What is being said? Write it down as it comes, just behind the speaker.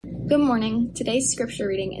Good morning. Today's scripture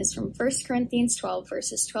reading is from 1 Corinthians 12,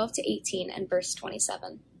 verses 12 to 18 and verse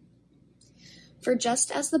 27. For just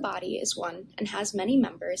as the body is one and has many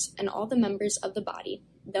members, and all the members of the body,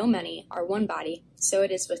 though many, are one body, so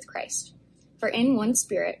it is with Christ. For in one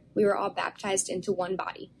Spirit we were all baptized into one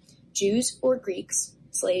body, Jews or Greeks,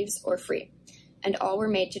 slaves or free, and all were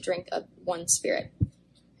made to drink of one Spirit.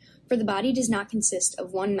 For the body does not consist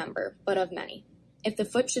of one member, but of many. If the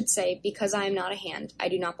foot should say, because I am not a hand, I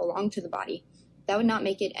do not belong to the body, that would not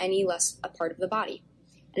make it any less a part of the body.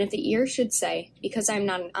 And if the ear should say, because I am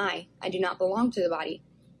not an eye, I do not belong to the body,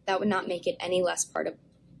 that would not make it any less part of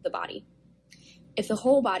the body. If the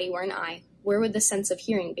whole body were an eye, where would the sense of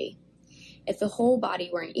hearing be? If the whole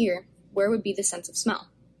body were an ear, where would be the sense of smell?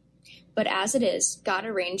 But as it is, God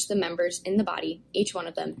arranged the members in the body, each one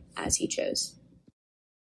of them, as he chose.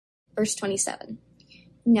 Verse 27.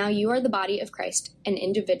 Now you are the body of Christ and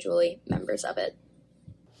individually members of it.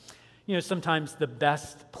 You know, sometimes the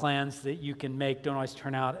best plans that you can make don't always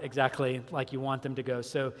turn out exactly like you want them to go.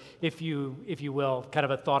 So if you will, kind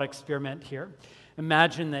of a thought experiment here.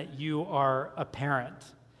 Imagine that you are a parent,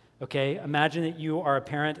 okay? Imagine that you are a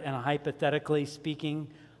parent and hypothetically speaking,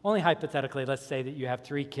 only hypothetically, let's say that you have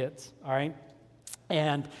 3 kids, all right?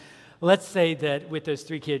 And let's say that with those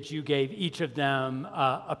 3 kids, you gave each of them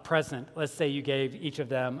a present. Let's say you gave each of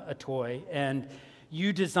them a toy, and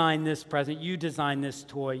you designed this present, you designed this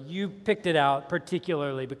toy, you picked it out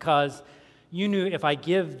particularly because you knew if I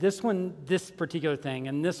give this one this particular thing,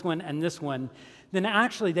 and this one, then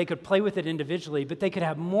actually they could play with it individually, but they could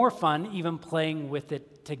have more fun even playing with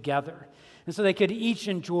it together. And so they could each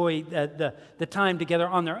enjoy the time together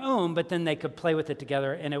on their own, but then they could play with it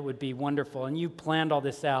together and it would be wonderful. And you planned all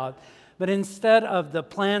this out. But instead of the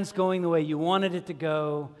plans going the way you wanted it to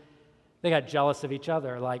go, they got jealous of each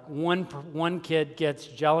other. Like one kid gets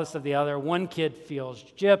jealous of the other. One kid feels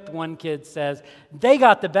gypped. One kid says, they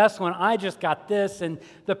got the best one, I just got this. And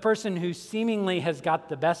the person who seemingly has got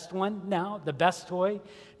the best one now, the best toy,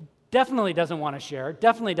 definitely doesn't want to share,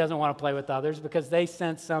 definitely doesn't want to play with others because they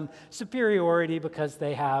sense some superiority because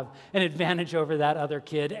they have an advantage over that other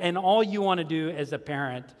kid. And all you want to do as a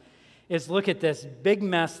parent is look at this big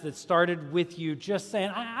mess that started with you just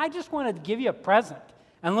saying, I just wanted to give you a present.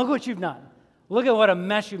 And look what you've done. Look at what a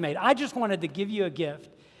mess you made. I just wanted to give you a gift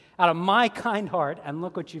out of my kind heart, and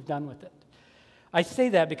look what you've done with it. I say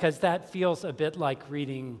that because that feels a bit like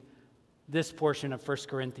reading this portion of 1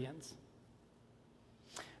 Corinthians.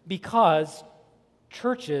 Because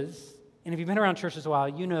churches, and if you've been around churches a while,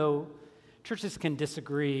 you know churches can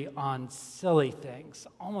disagree on silly things,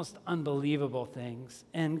 almost unbelievable things.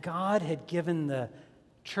 And God had given the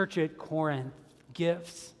church at Corinth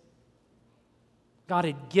gifts. God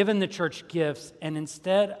had given the church gifts, and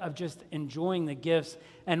instead of just enjoying the gifts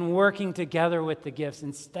and working together with the gifts,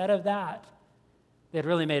 instead of that, they had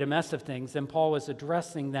really made a mess of things, and Paul was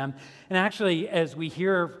addressing them. And actually, as we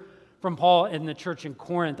hear from Paul in the church in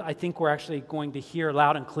Corinth, I think we're actually going to hear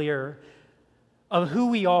loud and clear of who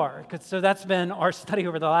we are. So that's been our study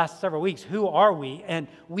over the last several weeks. Who are we? And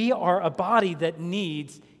we are a body that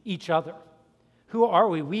needs each other. Who are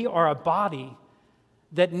we? We are a body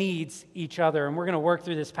that needs each other. And we're going to work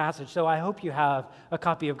through this passage. So I hope you have a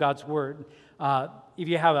copy of God's Word. If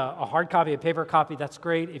you have a hard copy, a paper copy, that's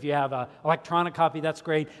great. If you have an electronic copy, that's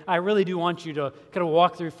great. I really do want you to kind of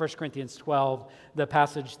walk through 1 Corinthians 12, the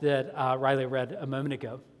passage that Riley read a moment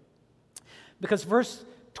ago. Because verse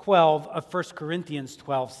 12 of 1 Corinthians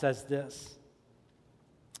 12 says this.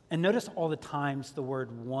 And notice all the times the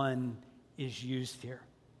word one is used here.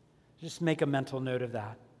 Just make a mental note of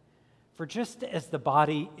that. For just as the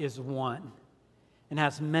body is one and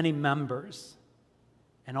has many members,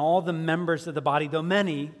 and all the members of the body, though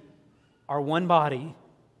many, are one body,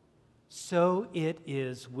 so it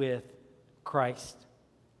is with Christ.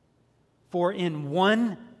 For in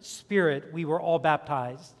one Spirit we were all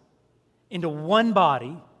baptized into one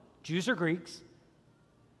body, Jews or Greeks,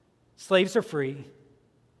 slaves or free,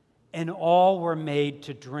 and all were made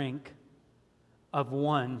to drink of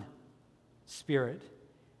one Spirit.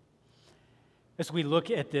 As we look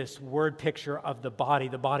at this word picture of the body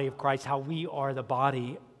of Christ, how we are the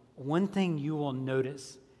body, one thing you will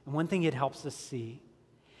notice, and one thing it helps us see,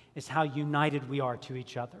 is how united we are to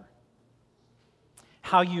each other.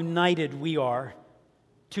 How united we are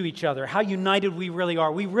to each other. How united we really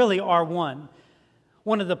are. We really are one.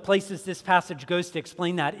 One of the places this passage goes to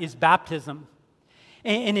explain that is baptism.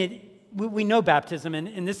 And we know baptism,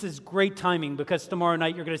 and this is great timing because tomorrow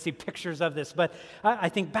night you're going to see pictures of this. But I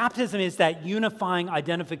think baptism is that unifying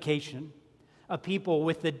identification of people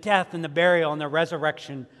with the death and the burial and the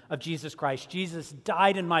resurrection of Jesus Christ. Jesus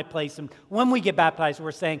died in my place. And when we get baptized,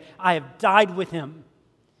 we're saying, I have died with him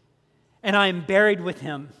and I am buried with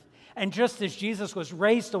him. And just as Jesus was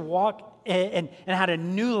raised to walk and had a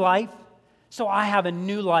new life, so I have a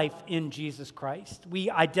new life in Jesus Christ. We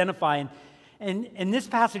identify, and this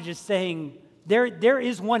passage is saying there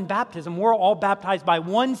is one baptism. We're all baptized by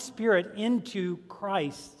one Spirit into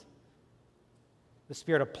Christ. The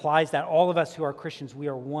Spirit applies that. All of us who are Christians, we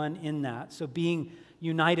are one in that. So being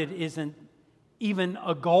united isn't even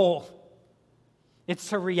a goal.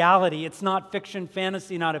 It's a reality. It's not fiction,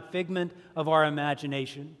 fantasy, not a figment of our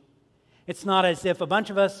imagination. It's not as if a bunch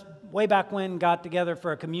of us way back when got together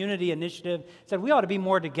for a community initiative, said we ought to be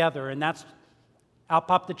more together, and that's out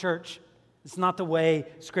popped the church. It's not the way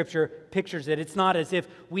Scripture pictures it. It's not as if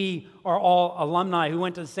we are all alumni who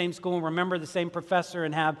went to the same school and remember the same professor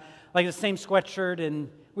and have like the same sweatshirt and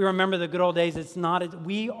we remember the good old days. It's not.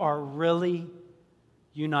 We are really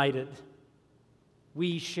united.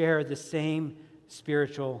 We share the same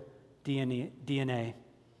spiritual DNA.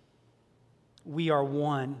 We are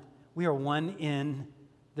one. We are one in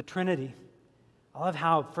the Trinity. I love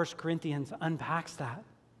how 1 Corinthians unpacks that.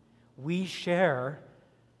 We share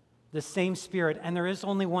the same Spirit, and there is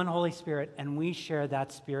only one Holy Spirit, and we share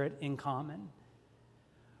that Spirit in common.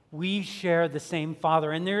 We share the same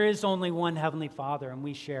Father, and there is only one Heavenly Father, and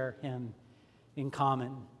we share Him in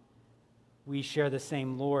common. We share the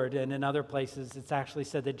same Lord, and in other places it's actually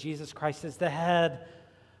said that Jesus Christ is the head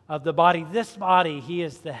of the body. This body, He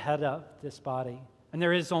is the head of this body. And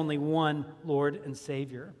there is only one Lord and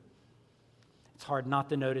Savior. It's hard not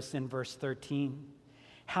to notice in verse 13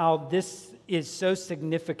 how this is so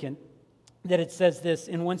significant that it says this,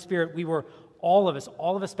 in one Spirit we were all of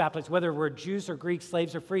us baptized, whether we're Jews or Greeks,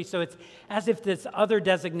 slaves or free. So it's as if this other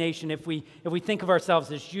designation, if we think of ourselves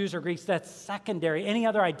as Jews or Greeks, that's secondary. Any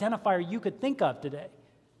other identifier you could think of today,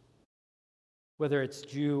 whether it's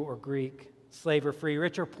Jew or Greek, slave or free,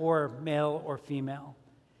 rich or poor, male or female,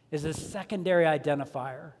 is a secondary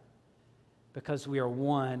identifier because we are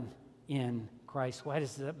one in Christ. Why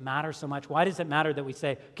does it matter so much? Why does it matter that we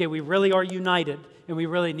say, okay, we really are united and we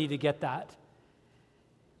really need to get that?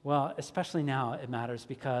 Well, especially now it matters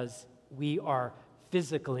because we are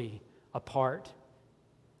physically apart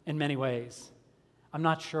in many ways. I'm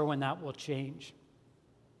not sure when that will change,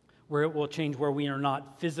 where it will change where we are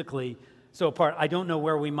not physically so apart. I don't know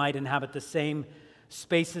where we might inhabit the same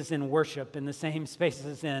spaces in worship, in the same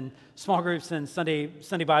spaces in small groups and Sunday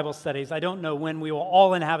Bible studies. I don't know when we will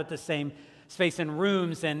all inhabit the same space in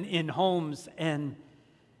rooms and in homes and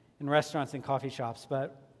in restaurants and coffee shops,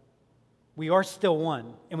 but we are still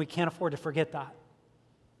one, and we can't afford to forget that,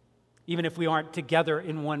 even if we aren't together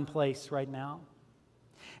in one place right now.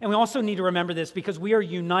 And we also need to remember this because we are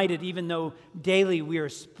united, even though daily we are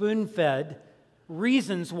spoon-fed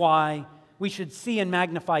reasons why we should see and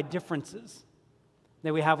magnify differences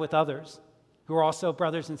that we have with others who are also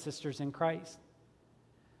brothers and sisters in Christ.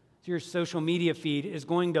 So your social media feed is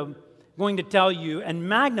going to tell you and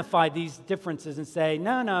magnify these differences and say,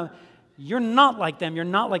 no, you're not like them, you're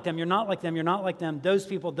not like them, you're not like them, you're not like them, those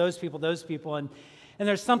people, those people, those people. And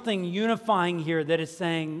there's something unifying here that is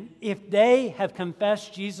saying, if they have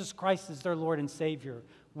confessed Jesus Christ as their Lord and Savior,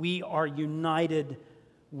 we are united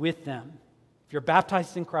with them. If you're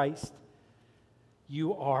baptized in Christ,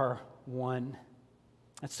 you are one.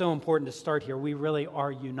 It's so important to start here. We really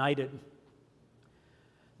are united.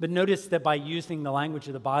 But notice that by using the language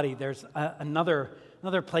of the body, there's another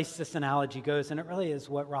place this analogy goes, and it really is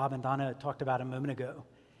what Rob and Donna talked about a moment ago.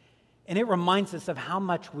 And it reminds us of how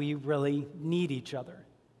much we really need each other.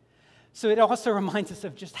 So it also reminds us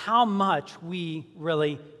of just how much we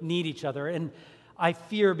really need each other. And I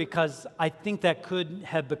fear, because I think that could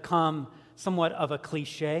have become somewhat of a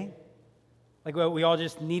cliche. Like, well, we all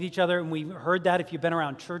just need each other, and we've heard that. If you've been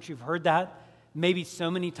around church, you've heard that maybe so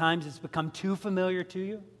many times it's become too familiar to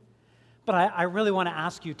you. But I really want to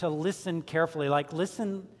ask you to listen carefully, like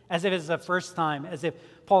listen as if it's the first time, as if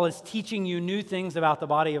Paul is teaching you new things about the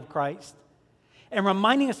body of Christ and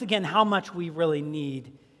reminding us again how much we really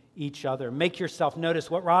need each other. Make yourself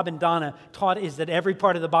notice. What Rob and Donna taught is that every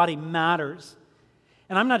part of the body matters.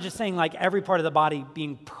 And I'm not just saying like every part of the body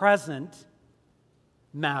being present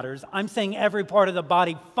matters. I'm saying every part of the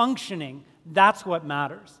body functioning, that's what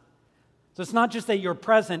matters. So it's not just that you're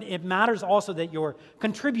present, it matters also that you're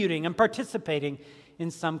contributing and participating in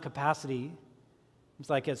some capacity. It's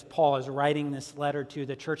like as Paul is writing this letter to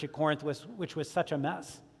the church at Corinth, which was such a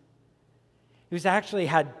mess. He's actually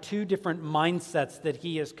had two different mindsets that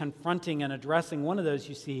he is confronting and addressing. One of those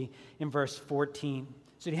you see in verse 14.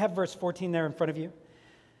 So do you have verse 14 there in front of you?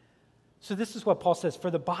 So this is what Paul says, for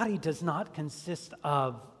the body does not consist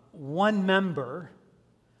of one member,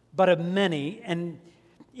 but of many. And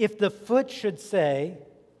if the foot should say,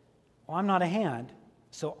 well, I'm not a hand,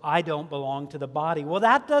 so I don't belong to the body, well,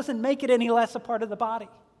 that doesn't make it any less a part of the body.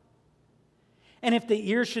 And if the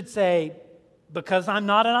ear should say, because I'm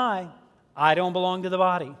not an eye, I don't belong to the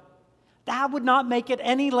body, that would not make it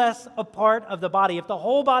any less a part of the body. If the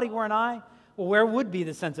whole body were an eye, well, where would be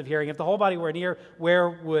the sense of hearing? If the whole body were an ear, where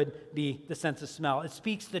would be the sense of smell? It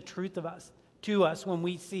speaks the truth of us to us when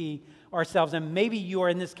we see ourselves. And maybe you are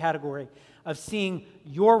in this category of seeing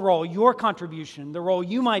your role, your contribution, the role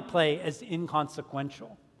you might play as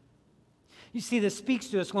inconsequential. You see, this speaks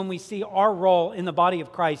to us when we see our role in the body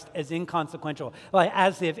of Christ as inconsequential, like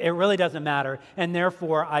as if it really doesn't matter, and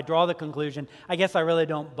therefore I draw the conclusion, I guess I really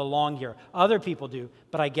don't belong here. Other people do,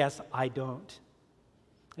 but I guess I don't.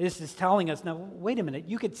 This is telling us, now, wait a minute,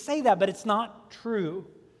 you could say that, but it's not true.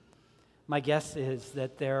 My guess is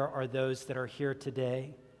that there are those that are here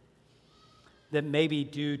today that maybe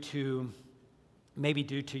due to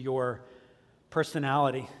your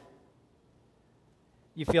personality,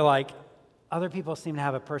 you feel like other people seem to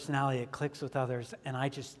have a personality that clicks with others, and I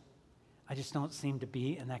just don't seem to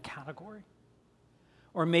be in that category.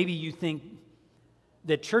 Or maybe you think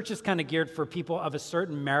that church is kind of geared for people of a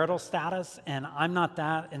certain marital status, and I'm not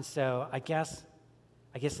that, and so I guess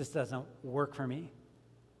this doesn't work for me.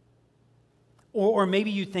 Or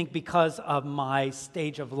maybe you think because of my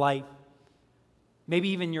stage of life, maybe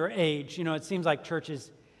even your age, it seems like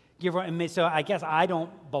churches give, so I guess I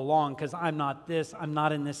don't belong because I'm not this, I'm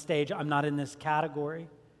not in this stage, I'm not in this category.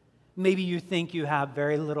 Maybe you think you have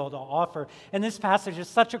very little to offer. And this passage is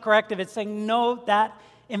such a corrective. It's saying, no, that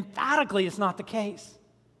emphatically is not the case.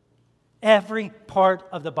 Every part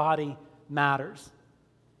of the body matters.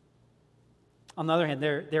 On the other hand,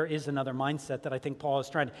 there is another mindset that I think Paul is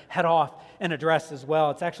trying to head off and address as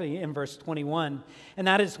well. It's actually in verse 21. And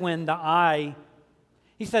that is when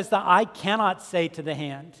he says, the eye cannot say to the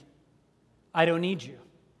hand, I don't need you.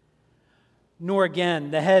 Nor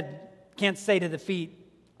again, the head can't say to the feet,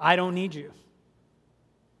 I don't need you.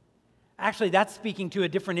 Actually, that's speaking to a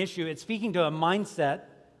different issue. It's speaking to a mindset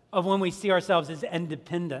of when we see ourselves as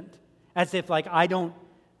independent, as if like I don't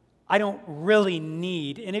really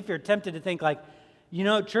need. And if you're tempted to think like,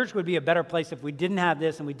 church would be a better place if we didn't have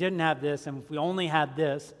this and we didn't have this and if we only had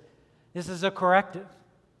this, this is a corrective.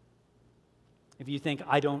 If you think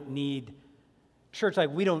I don't need church, like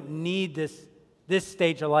we don't need this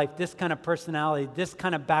stage of life, this kind of personality, this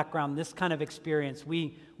kind of background, this kind of experience.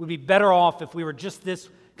 We would be better off if we were just this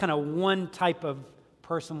kind of one type of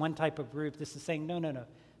person, one type of group. This is saying, no.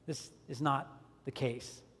 This is not the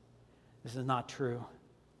case. This is not true.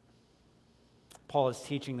 Paul is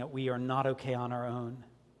teaching that we are not okay on our own.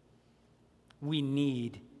 We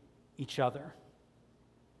need each other.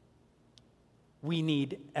 We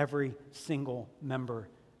need every single member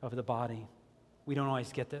of the body. We don't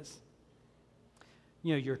always get this.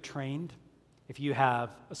 You're trained. If you have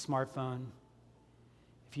a smartphone,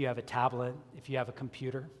 if you have a tablet, if you have a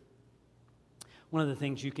computer, one of the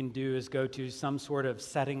things you can do is go to some sort of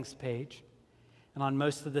settings page. And on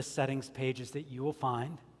most of the settings pages that you will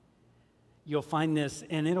find, you'll find this,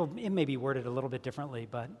 and it may be worded a little bit differently,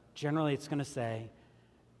 but generally it's going to say,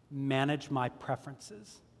 manage my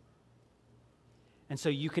preferences. And so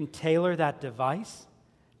you can tailor that device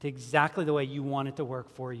to exactly the way you want it to work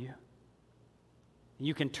for you.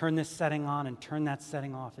 You can turn this setting on and turn that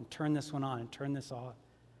setting off and turn this one on and turn this off.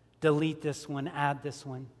 Delete this one, add this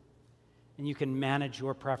one. And you can manage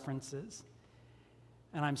your preferences.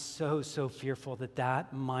 And I'm so fearful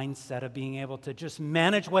that mindset of being able to just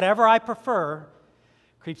manage whatever I prefer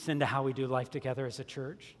creeps into how we do life together as a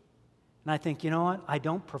church. And I think, you know what? I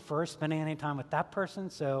don't prefer spending any time with that person,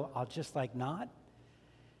 so I'll just not.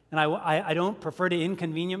 And I don't prefer to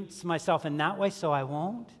inconvenience myself in that way, so I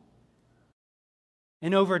won't.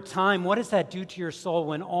 And over time, what does that do to your soul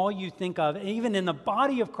when all you think of, even in the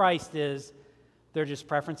body of Christ, is they're just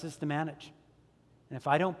preferences to manage? And if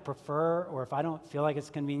I don't prefer or if I don't feel like it's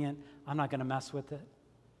convenient, I'm not going to mess with it.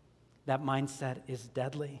 That mindset is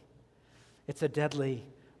deadly. It's a deadly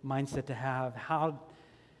mindset to have. How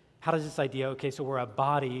does this idea, okay, so we're a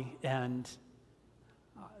body, and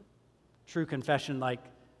true confession, like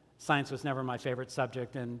science was never my favorite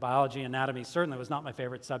subject, and biology, anatomy certainly was not my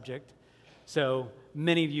favorite subject. So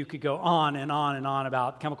many of you could go on and on and on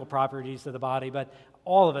about chemical properties of the body, but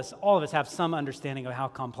all of us have some understanding of how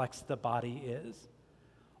complex the body is.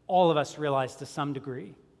 All of us realize to some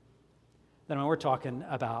degree that when we're talking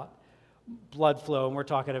about blood flow, and we're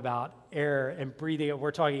talking about air and breathing, and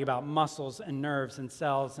we're talking about muscles and nerves and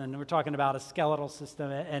cells, and we're talking about a skeletal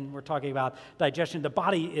system, and we're talking about digestion. The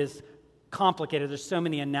body is complicated. There's so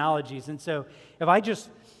many analogies. And so if I just,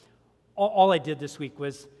 all I did this week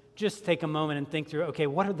was just take a moment and think through, okay,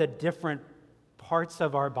 what are the different parts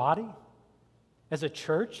of our body as a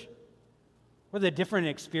church? What are the different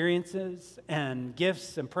experiences and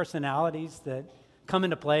gifts and personalities that come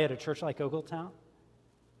into play at a church like Ogletown?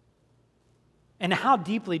 And how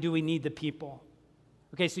deeply do we need the people?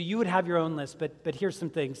 Okay, so you would have your own list, but here's some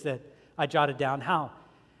things that I jotted down. How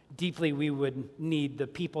deeply we would need the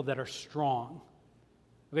people that are strong.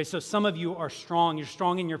 Okay, so some of you are strong. You're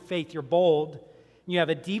strong in your faith. You're bold. You have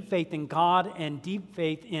a deep faith in God and deep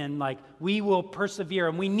faith in, like, we will persevere,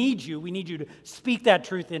 and we need you. We need you to speak that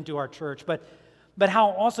truth into our church. But how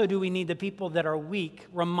also do we need the people that are weak,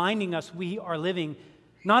 reminding us we are living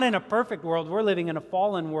not in a perfect world, we're living in a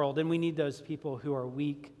fallen world, and we need those people who are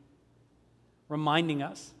weak, reminding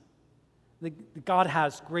us that God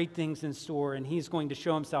has great things in store, and He's going to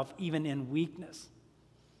show Himself even in weakness.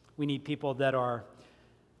 We need people that are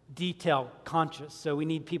detail conscious, so we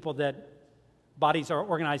need people that bodies are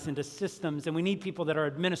organized into systems, and we need people that are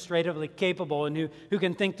administratively capable and who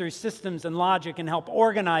can think through systems and logic and help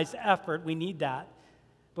organize effort. We need that.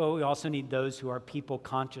 But we also need those who are people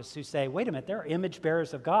conscious, who say, wait a minute, they're image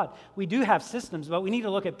bearers of God. We do have systems, but we need to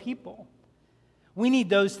look at people. We need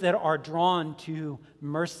those that are drawn to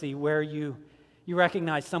mercy, where you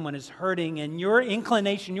recognize someone is hurting, and your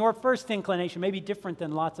inclination, your first inclination, may be different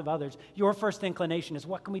than lots of others. Your first inclination is,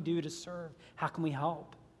 what can we do to serve? How can we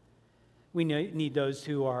help? We need those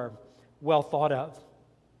who are well thought of.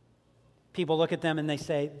 People look at them and they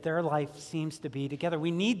say, their life seems to be together.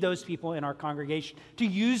 We need those people in our congregation to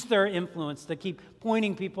use their influence, to keep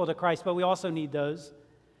pointing people to Christ, but we also need those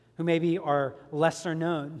who maybe are lesser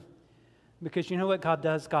known. Because you know what God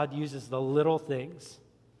does? God uses the little things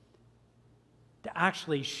to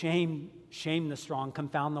actually shame the strong,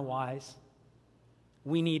 confound the wise.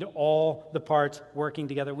 We need all the parts working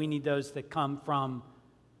together. We need those that come from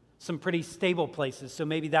some pretty stable places. So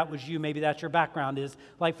maybe that was you, maybe that's your background, is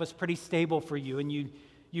life was pretty stable for you, and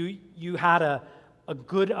you had a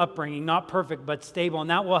good upbringing, not perfect, but stable,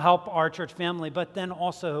 and that will help our church family. But then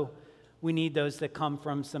also, we need those that come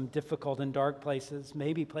from some difficult and dark places,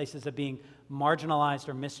 maybe places of being marginalized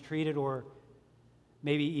or mistreated, or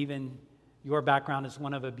maybe even your background is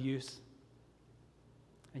one of abuse.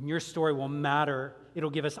 And your story will matter.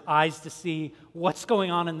 It'll give us eyes to see what's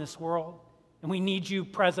going on in this world. And we need you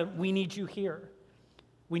present. We need you here.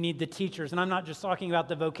 We need the teachers. And I'm not just talking about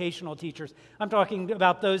the vocational teachers. I'm talking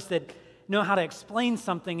about those that know how to explain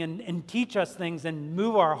something and teach us things and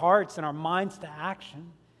move our hearts and our minds to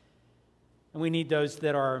action. And we need those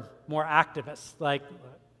that are more activists, like,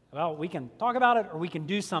 well, we can talk about it or we can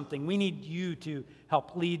do something. We need you to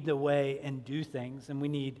help lead the way and do things. And we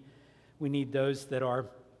need those that are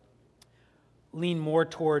lean more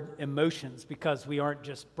toward emotions, because we aren't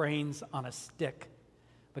just brains on a stick,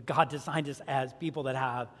 but God designed us as people that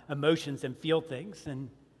have emotions and feel things. And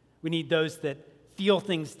we need those that feel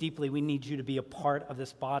things deeply. We need you to be a part of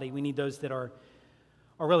this body. We need those that are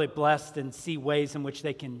really blessed and see ways in which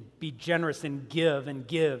they can be generous and give and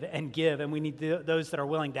give and give. And we need those that are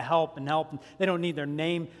willing to help and help. And they don't need their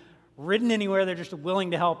name written anywhere. They're just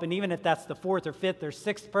willing to help. And even if that's the fourth or fifth or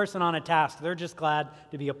sixth person on a task, they're just glad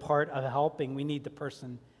to be a part of helping. We need the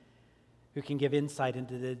person who can give insight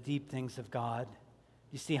into the deep things of God.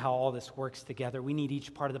 You see how all this works together. We need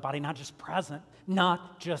each part of the body, not just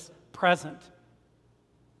present.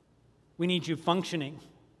 We need you functioning.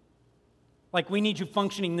 Like, we need you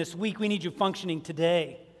functioning this week. We need you functioning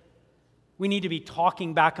today. We need to be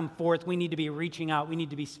talking back and forth. We need to be reaching out. We need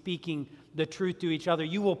to be speaking the truth to each other.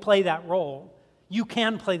 You will play that role. You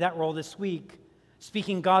can play that role this week,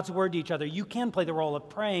 speaking God's word to each other. You can play the role of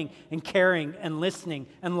praying and caring and listening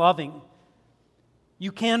and loving.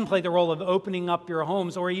 You can play the role of opening up your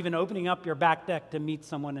homes, or even opening up your back deck to meet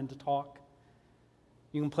someone and to talk.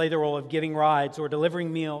 You can play the role of giving rides or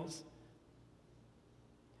delivering meals.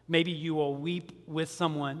 Maybe you will weep with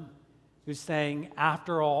someone who's saying,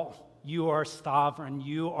 after all, you are sovereign,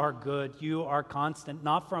 you are good, you are constant,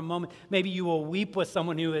 not for a moment. Maybe you will weep with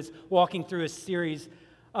someone who is walking through a series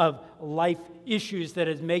of life issues that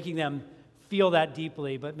is making them feel that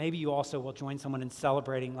deeply. But maybe you also will join someone in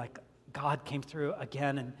celebrating, like, God came through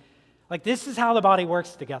again. And like, this is how the body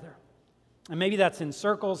works together. And maybe that's in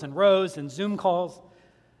circles and rows and Zoom calls.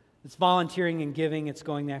 It's volunteering and giving. It's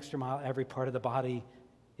going the extra mile. Every part of the body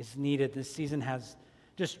is needed. This season has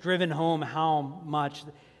just driven home how much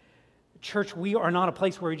Church, we are not a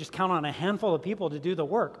place where we just count on a handful of people to do the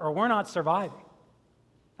work, or we're not surviving.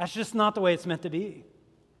 That's just not the way it's meant to be.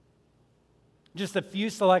 Just a few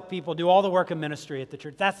select people do all the work of ministry at the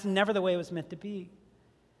church. That's never the way it was meant to be.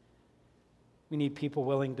 We need people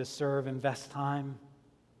willing to serve, invest time.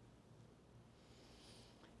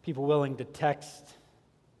 People willing to text,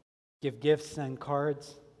 give gifts, send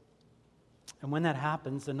cards. And when that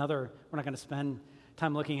happens, we're not going to spend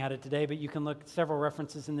time looking at it today, but you can look at several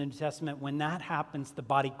references in the New Testament. When that happens, the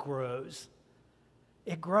body grows.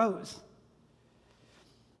 It grows.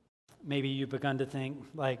 Maybe you've begun to think,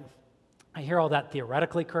 like, I hear all that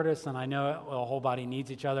theoretically, Curtis, and I know the whole body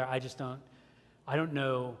needs each other. I don't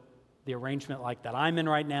know the arrangement like that I'm in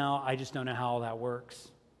right now. I just don't know how all that works.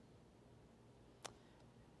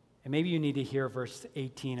 And maybe you need to hear verse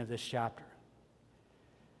 18 of this chapter.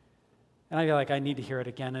 And I feel like I need to hear it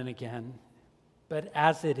again and again. But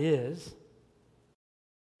as it is,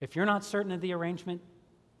 if you're not certain of the arrangement,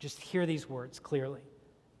 just hear these words clearly.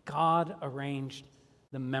 God arranged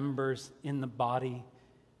the members in the body,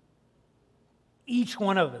 each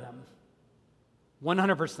one of them,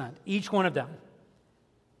 100%, each one of them,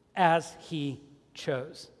 as he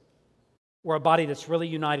chose. We're a body that's really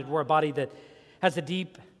united. We're a body that has a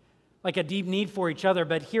deep need for each other.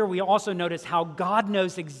 But here we also notice how God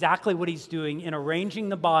knows exactly what he's doing in arranging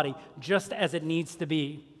the body just as it needs to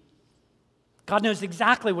be. God knows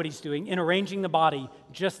exactly what he's doing in arranging the body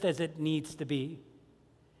just as it needs to be.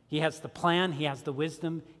 He has the plan, he has the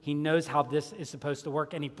wisdom, he knows how this is supposed to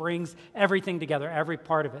work, and he brings everything together, every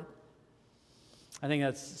part of it. I think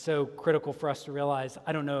that's so critical for us to realize.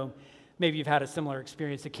 I don't know, maybe you've had a similar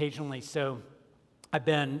experience occasionally. So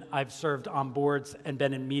I've served on boards and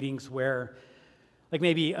been in meetings where, like,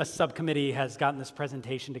 maybe a subcommittee has gotten this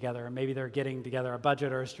presentation together, or maybe they're getting together a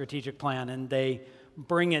budget or a strategic plan, and they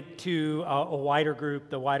bring it to a wider group,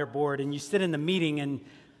 the wider board, and you sit in the meeting and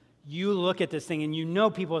you look at this thing and you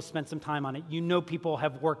know people have spent some time on it. You know people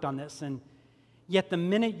have worked on this, and yet the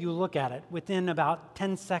minute you look at it, within about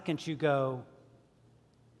 10 seconds you go,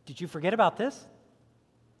 did you forget about this?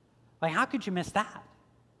 Like, how could you miss that?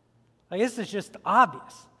 Like, this is just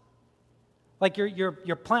obvious. Like,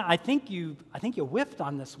 your plan, I think you whiffed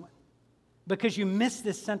on this one because you missed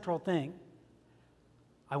this central thing.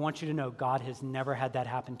 I want you to know God has never had that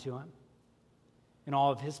happen to him in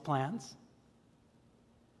all of his plans.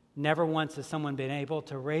 Never once has someone been able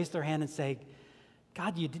to raise their hand and say,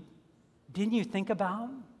 God, didn't you think about?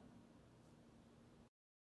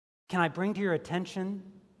 Can I bring to your attention?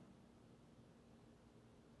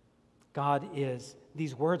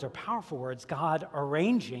 These words are powerful words. God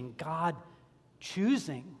arranging, God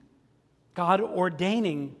choosing, God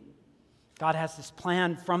ordaining. God has this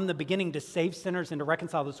plan from the beginning to save sinners and to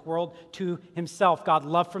reconcile this world to himself. God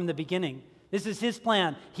loved from the beginning. This is his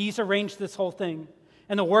plan. He's arranged this whole thing.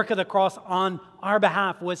 And the work of the cross on our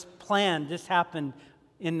behalf was planned. This happened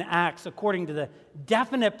in Acts according to the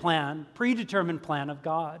definite plan, predetermined plan of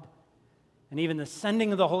God. And even the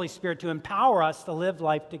sending of the Holy Spirit to empower us to live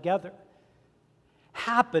life together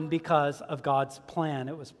happened because of God's plan.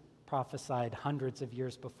 It was prophesied hundreds of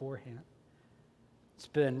years beforehand. It's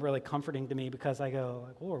been really comforting to me because I go,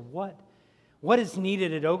 Lord, what is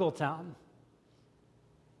needed at Ogletown?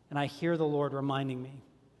 And I hear the Lord reminding me,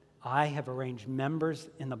 I have arranged members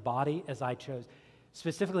in the body as I chose.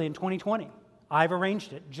 Specifically in 2020, I've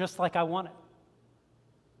arranged it just like I want it.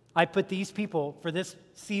 I put these people for this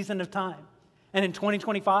season of time. And in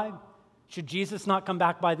 2025, should Jesus not come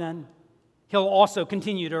back by then, he'll also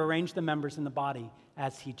continue to arrange the members in the body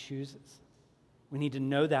as he chooses. We need to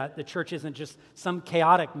know that the church isn't just some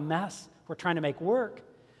chaotic mess we're trying to make work.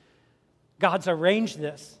 God's arranged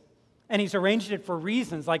this. And he's arranged it for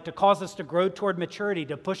reasons like to cause us to grow toward maturity,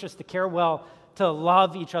 to push us to care well, to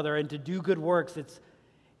love each other, and to do good works.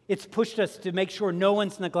 It's pushed us to make sure no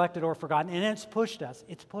one's neglected or forgotten. And it's pushed us.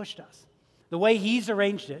 It's pushed us. The way he's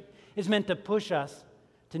arranged it is meant to push us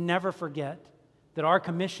to never forget that our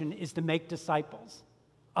commission is to make disciples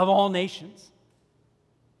of all nations.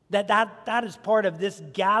 That is part of this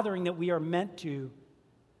gathering that we are meant to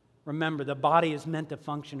remember. The body is meant to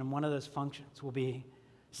function, and one of those functions will be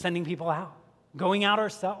sending people out, going out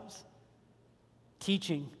ourselves,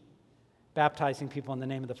 teaching, baptizing people in the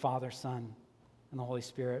name of the Father, Son, and the Holy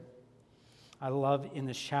Spirit. I love in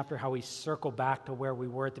this chapter how we circle back to where we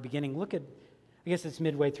were at the beginning. Look at, I guess it's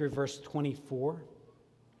midway through verse 24.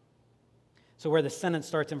 So where the sentence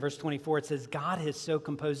starts in verse 24, it says, God has so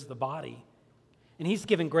composed the body, and he's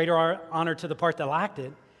given greater honor to the part that lacked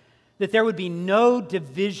it, that there would be no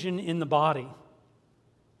division in the body,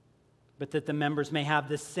 but that the members may have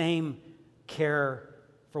the same care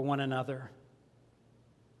for one another.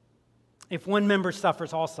 If one member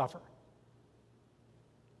suffers, all suffer.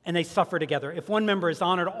 And they suffer together. If one member is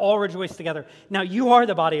honored, all rejoice together. Now, you are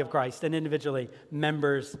the body of Christ and individually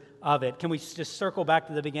members of it. Can we just circle back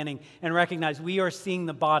to the beginning and recognize we are seeing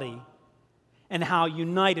the body and how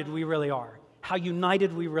united we really are? How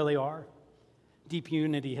united we really are. Deep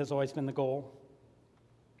unity has always been the goal.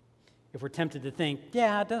 If we're tempted to think,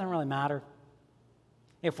 yeah, it doesn't really matter.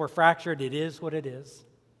 If we're fractured, it is what it is.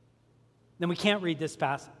 Then we can't read this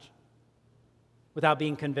passage without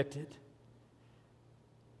being convicted.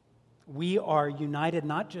 We are united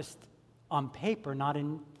not just on paper, not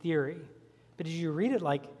in theory, but as you read it,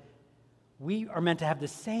 like we are meant to have the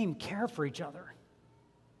same care for each other.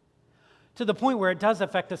 To the point where it does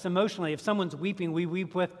affect us emotionally. If someone's weeping, we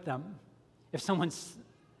weep with them. If someone's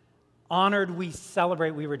honored, we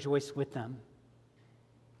celebrate, we rejoice with them.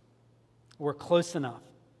 We're close enough.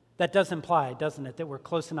 That does imply, doesn't it, that we're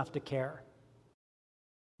close enough to care.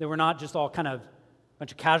 That we're not just all kind of a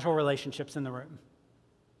bunch of casual relationships in the room.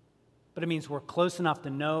 But it means we're close enough to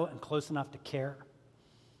know and close enough to care,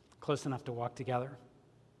 close enough to walk together.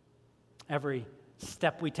 Every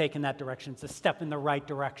step we take in that direction is a step in the right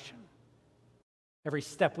direction. Every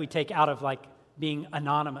step we take out of like being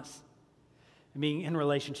anonymous and being in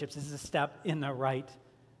relationships is a step in the right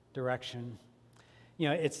direction. You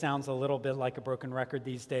know, it sounds a little bit like a broken record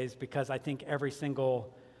these days because I think every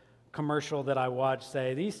single commercial that I watch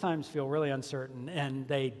say, these times feel really uncertain, and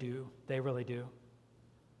they do. They really do.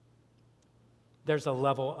 There's a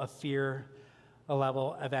level of fear, a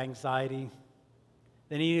level of anxiety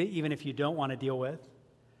that even if you don't want to deal with,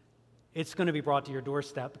 it's going to be brought to your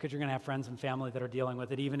doorstep because you're going to have friends and family that are dealing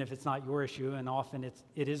with it, even if it's not your issue, and often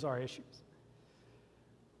it is our issues.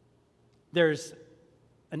 There's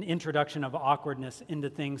an introduction of awkwardness into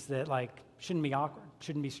things that like shouldn't be awkward,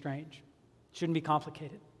 shouldn't be strange, shouldn't be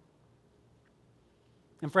complicated.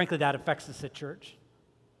 And frankly, that affects us at church.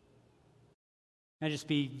 I'll just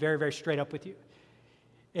be very, very straight up with you.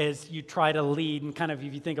 As you try to lead, and kind of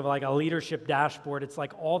if you think of like a leadership dashboard, it's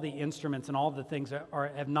like all the instruments and all the things that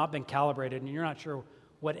have not been calibrated, and you're not sure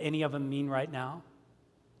what any of them mean right now.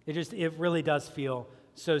 It really does feel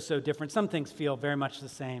so different. Some things feel very much the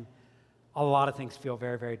same. A lot of things feel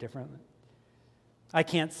very, very different. I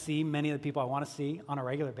can't see many of the people I want to see on a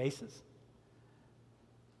regular basis.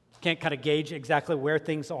 Can't kind of gauge exactly where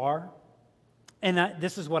things are. And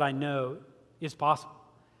this is what I know is possible.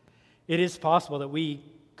 It is possible that we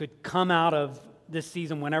could come out of this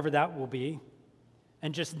season, whenever that will be,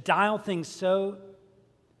 and just dial things so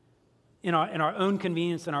in our own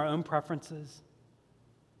convenience and our own preferences.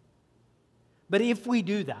 But if we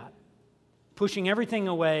do that, pushing everything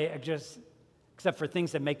away except for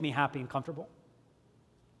things that make me happy and comfortable,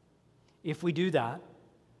 if we do that,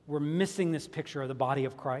 we're missing this picture of the body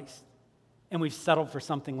of Christ, and we've settled for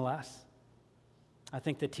something less. I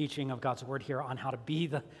think the teaching of God's word here on how to be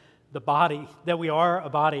the body, that we are a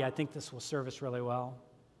body, I think this will serve us really well.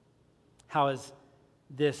 How is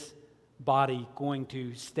this body going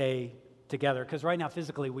to stay together? Because right now,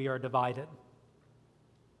 physically, we are divided.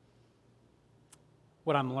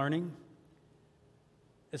 What I'm learning,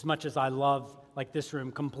 as much as I love, like this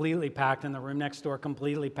room completely packed, and the room next door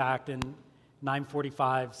completely packed, and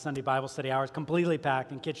 9:45 Sunday Bible study hours completely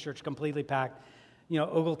packed, and kids' church completely packed. You know,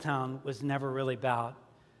 Ogletown was never really about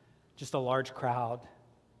just a large crowd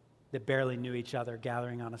that barely knew each other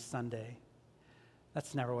gathering on a Sunday.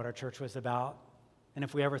 That's never what our church was about. And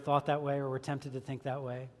if we ever thought that way or were tempted to think that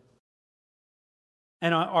way.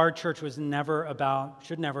 And our church was never about,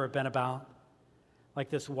 should never have been about, like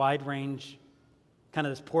this wide range, kind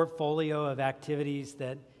of this portfolio of activities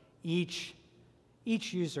that each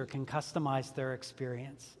user can customize their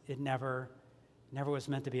experience. It never was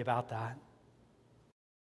meant to be about that.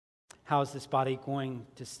 How is this body going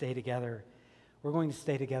to stay together? We're going to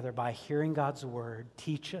stay together by hearing God's word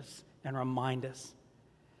teach us and remind us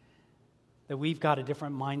that we've got a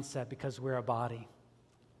different mindset because we're a body.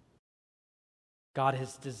 God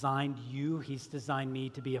has designed you, He's designed me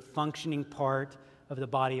to be a functioning part of the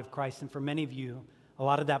body of Christ. And for many of you, a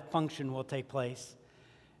lot of that function will take place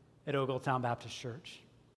at Ogletown Baptist Church.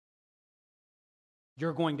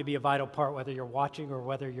 You're going to be a vital part, whether you're watching or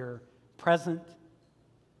whether you're present.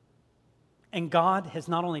 And God has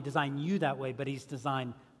not only designed you that way, but He's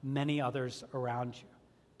designed many others around you,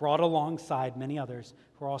 brought alongside many others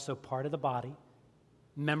who are also part of the body,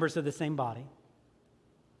 members of the same body.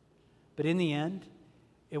 But in the end,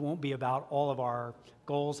 it won't be about all of our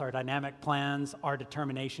goals, our dynamic plans, our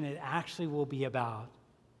determination. It actually will be about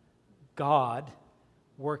God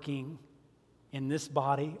working in this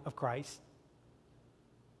body of Christ,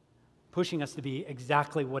 pushing us to be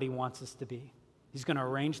exactly what He wants us to be. He's going to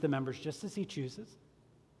arrange the members just as he chooses.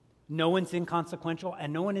 No one's inconsequential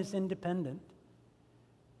and no one is independent.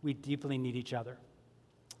 We deeply need each other.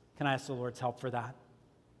 Can I ask the Lord's help for that?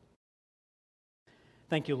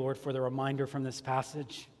 Thank you, Lord, for the reminder from this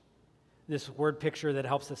passage, this word picture that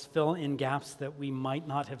helps us fill in gaps that we might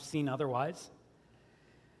not have seen otherwise.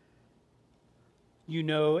 You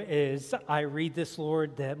know, as I read this,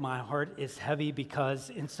 Lord, that my heart is heavy because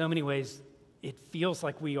in so many ways it feels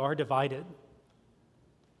like we are divided.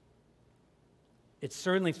 It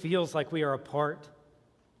certainly feels like we are apart.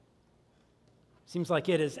 Seems like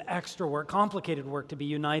it is extra work, complicated work to be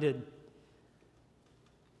united.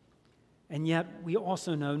 And yet we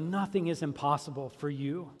also know nothing is impossible for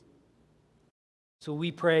you. So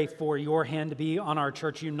we pray for your hand to be on our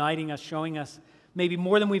church, uniting us, showing us maybe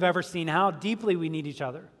more than we've ever seen how deeply we need each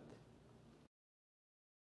other.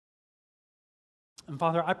 And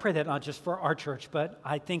Father, I pray that not just for our church, but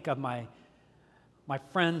I think of my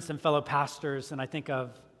friends and fellow pastors, and I think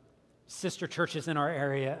of sister churches in our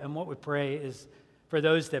area, and what we pray is for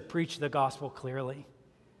those that preach the gospel clearly,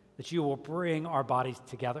 that you will bring our bodies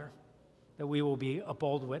together, that we will be a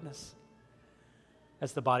bold witness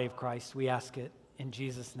as the body of Christ. We ask it in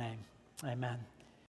Jesus' name. Amen.